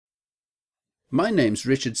My name's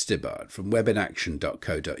Richard Stibbard from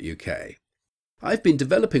webinaction.co.uk. I've been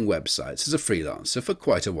developing websites as a freelancer for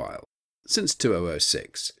quite a while, since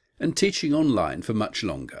 2006, and teaching online for much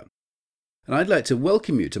longer. And I'd like to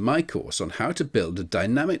welcome you to my course on how to build a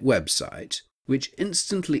dynamic website which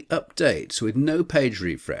instantly updates with no page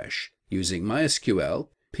refresh using MySQL,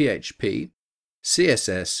 PHP,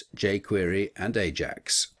 CSS, jQuery and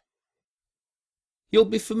Ajax. You'll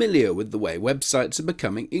be familiar with the way websites are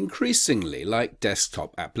becoming increasingly like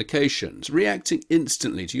desktop applications, reacting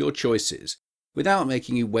instantly to your choices without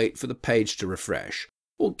making you wait for the page to refresh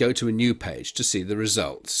or go to a new page to see the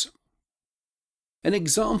results. An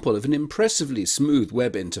example of an impressively smooth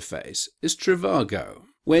web interface is Trivago,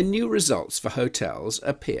 where new results for hotels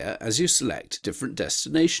appear as you select different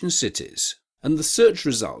destination cities, and the search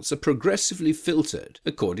results are progressively filtered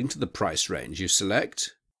according to the price range you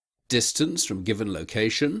select, distance from given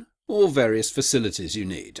location, or various facilities you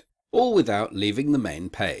need, all without leaving the main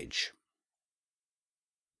page.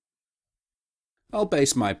 I'll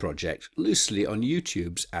base my project loosely on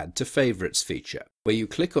YouTube's Add to Favorites feature, where you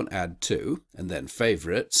click on Add to and then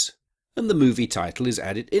Favorites, and the movie title is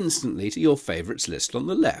added instantly to your favorites list on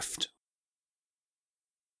the left.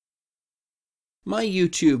 My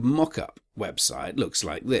YouTube mock-up website looks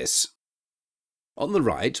like this. On the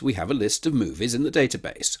right, we have a list of movies in the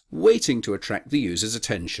database, waiting to attract the user's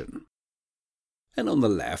attention. And on the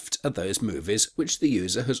left are those movies which the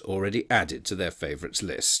user has already added to their favourites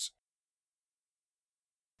list.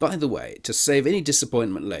 By the way, to save any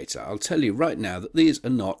disappointment later, I'll tell you right now that these are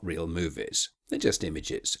not real movies. They're just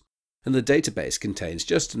images. And the database contains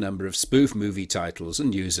just a number of spoof movie titles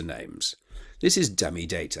and usernames. This is dummy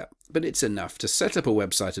data, but it's enough to set up a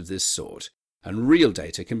website of this sort, and real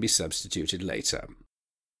data can be substituted later.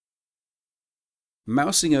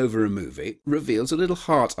 Mousing over a movie reveals a little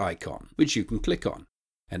heart icon, which you can click on,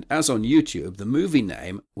 and as on YouTube, the movie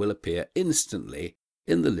name will appear instantly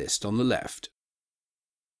in the list on the left.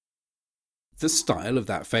 The style of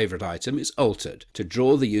that favourite item is altered to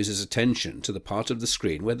draw the user's attention to the part of the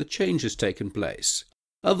screen where the change has taken place.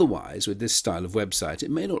 Otherwise, with this style of website,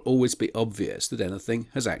 it may not always be obvious that anything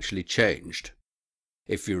has actually changed.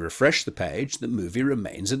 If you refresh the page, the movie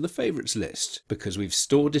remains in the favourites list because we've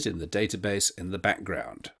stored it in the database in the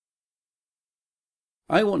background.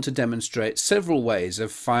 I want to demonstrate several ways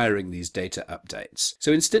of firing these data updates.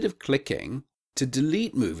 So instead of clicking to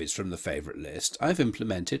delete movies from the favourite list, I've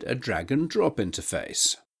implemented a drag and drop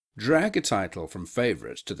interface. Drag a title from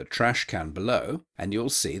favourites to the trash can below, and you'll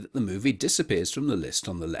see that the movie disappears from the list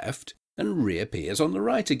on the left and reappears on the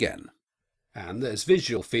right again. And there's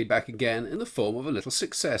visual feedback again in the form of a little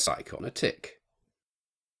success icon, a tick.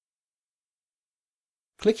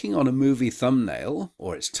 Clicking on a movie thumbnail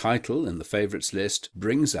or its title in the favourites list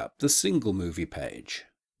brings up the single movie page.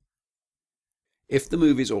 If the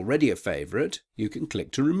movie is already a favourite, you can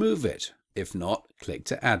click to remove it. If not, click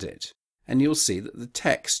to add it. And you'll see that the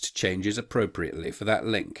text changes appropriately for that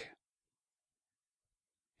link.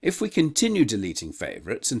 If we continue deleting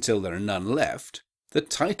favourites until there are none left, the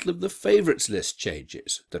title of the favourites list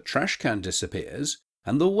changes, the trash can disappears,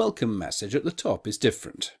 and the welcome message at the top is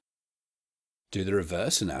different. Do the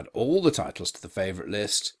reverse and add all the titles to the favourite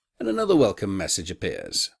list, and another welcome message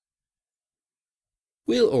appears.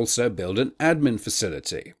 We'll also build an admin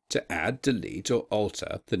facility to add, delete or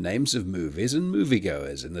alter the names of movies and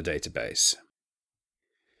moviegoers in the database.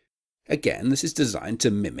 Again, this is designed to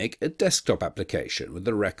mimic a desktop application with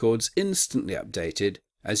the records instantly updated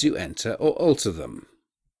as you enter or alter them.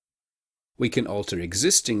 We can alter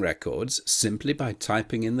existing records simply by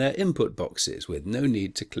typing in their input boxes with no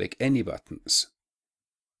need to click any buttons.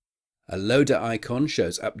 A loader icon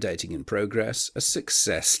shows updating in progress, a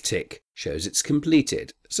success tick shows it's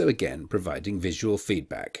completed, so again providing visual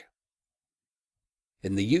feedback.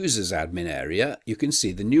 In the user's admin area, you can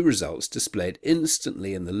see the new results displayed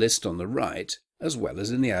instantly in the list on the right, as well as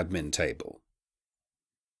in the admin table.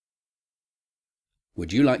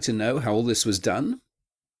 Would you like to know how all this was done?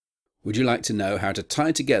 Would you like to know how to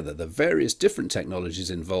tie together the various different technologies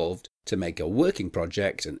involved to make a working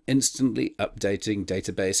project an instantly updating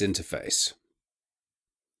database interface?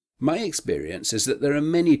 My experience is that there are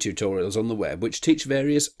many tutorials on the web which teach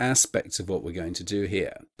various aspects of what we're going to do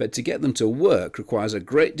here, but to get them to work requires a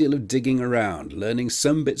great deal of digging around, learning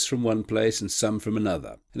some bits from one place and some from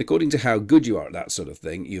another. And according to how good you are at that sort of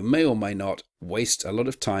thing, you may or may not waste a lot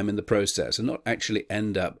of time in the process and not actually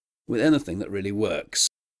end up with anything that really works.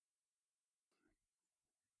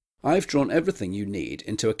 I've drawn everything you need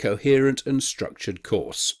into a coherent and structured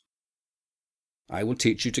course. I will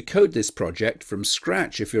teach you to code this project from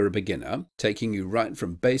scratch if you're a beginner, taking you right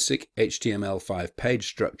from basic HTML5 page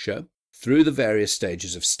structure through the various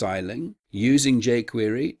stages of styling, using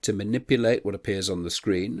jQuery to manipulate what appears on the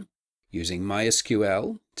screen, using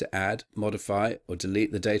MySQL to add, modify, or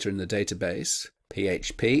delete the data in the database,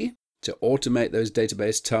 PHP to automate those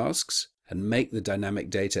database tasks and make the dynamic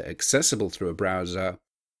data accessible through a browser,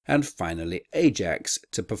 and finally Ajax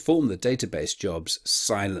to perform the database jobs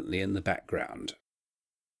silently in the background.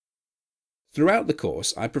 Throughout the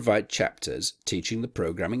course, I provide chapters teaching the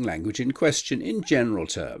programming language in question in general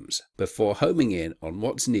terms, before homing in on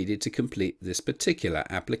what's needed to complete this particular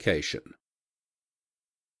application.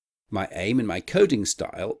 My aim in my coding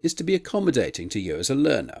style is to be accommodating to you as a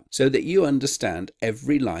learner, so that you understand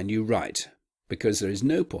every line you write, because there is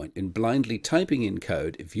no point in blindly typing in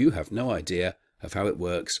code if you have no idea of how it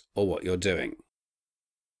works or what you're doing.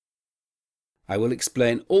 I will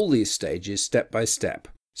explain all these stages step by step,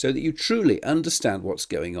 so that you truly understand what's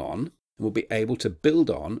going on and will be able to build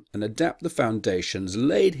on and adapt the foundations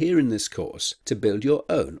laid here in this course to build your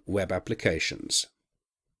own web applications.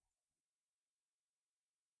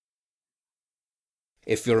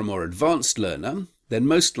 If you're a more advanced learner, then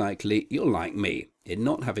most likely you're like me, in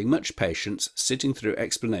not having much patience sitting through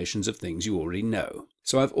explanations of things you already know.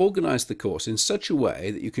 So I've organised the course in such a way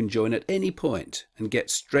that you can join at any point and get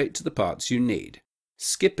straight to the parts you need,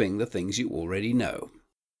 skipping the things you already know.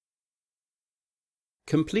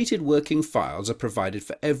 Completed working files are provided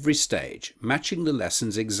for every stage, matching the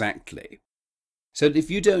lessons exactly. So that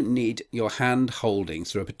if you don't need your hand holding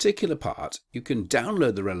through a particular part, you can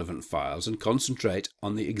download the relevant files and concentrate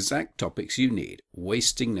on the exact topics you need,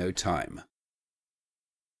 wasting no time.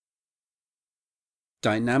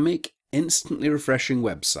 Dynamic, instantly refreshing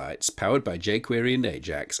websites powered by jQuery and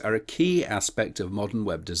Ajax are a key aspect of modern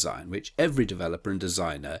web design which every developer and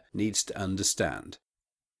designer needs to understand.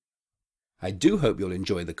 I do hope you'll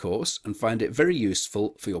enjoy the course and find it very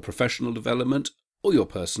useful for your professional development or your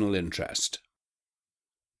personal interest.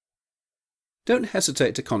 Don't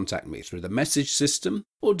hesitate to contact me through the message system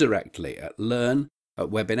or directly at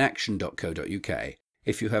learn@webinaction.co.uk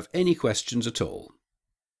if you have any questions at all.